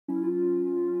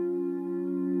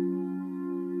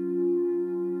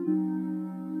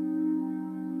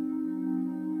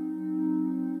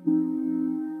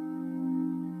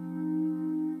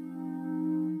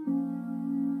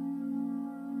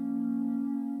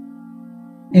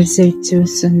It's a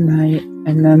Tuesday night,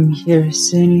 and I'm here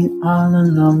sitting all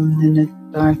alone in the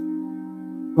dark,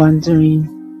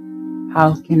 wondering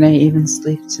how can I even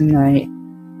sleep tonight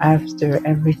after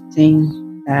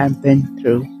everything that I've been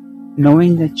through.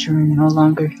 Knowing that you're no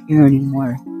longer here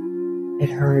anymore, it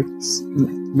hurts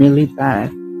really bad.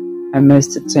 I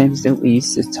miss the times that we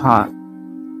used to talk,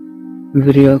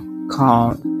 video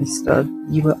call and stuff.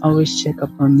 You would always check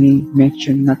up on me, make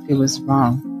sure nothing was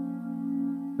wrong.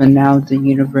 But now the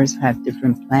universe had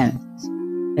different plans.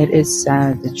 It is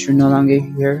sad that you're no longer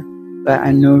here, but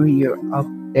I know you're up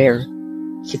there,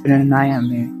 keeping an eye on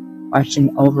me,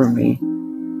 watching over me.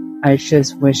 I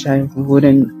just wish I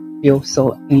wouldn't feel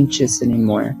so anxious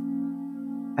anymore.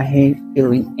 I hate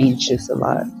feeling anxious a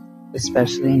lot,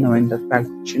 especially knowing the fact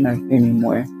that you're not here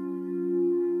anymore.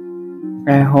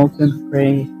 I hope and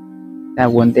pray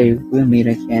that one day we'll meet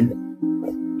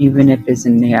again, even if it's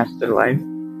in the afterlife,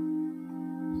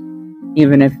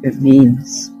 even if it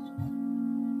means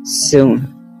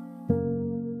soon.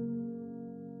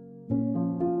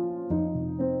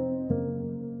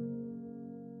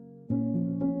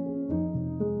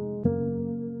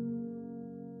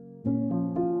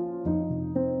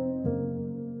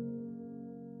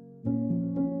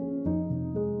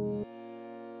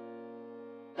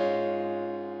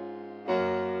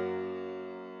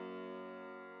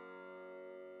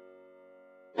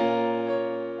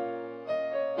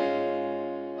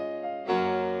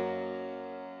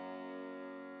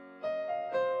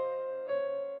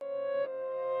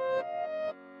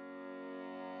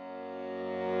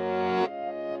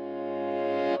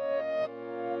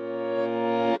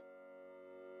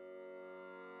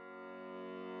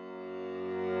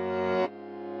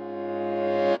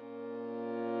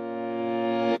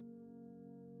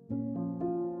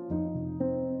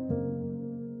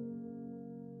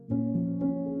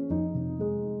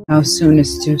 How soon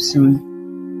is too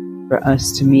soon for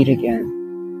us to meet again?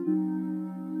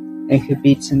 It could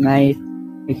be tonight,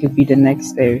 it could be the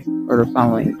next day, or the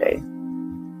following day.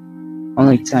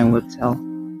 Only time will tell.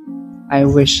 I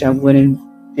wish I wouldn't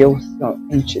feel so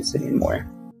anxious anymore,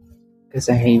 because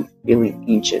I hate feeling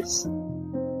anxious.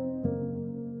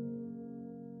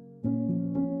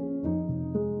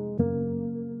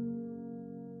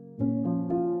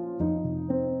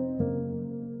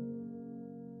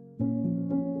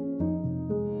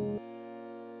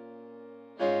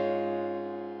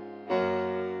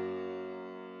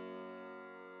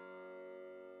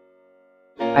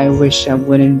 I wish I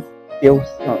wouldn't feel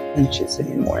so anxious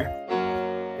anymore,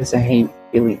 because I hate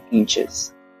feeling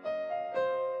anxious.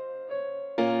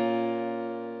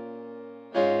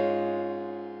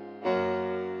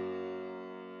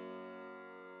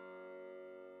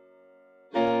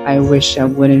 I wish I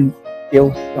wouldn't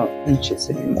feel so anxious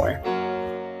anymore,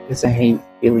 because I hate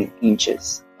feeling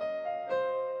anxious.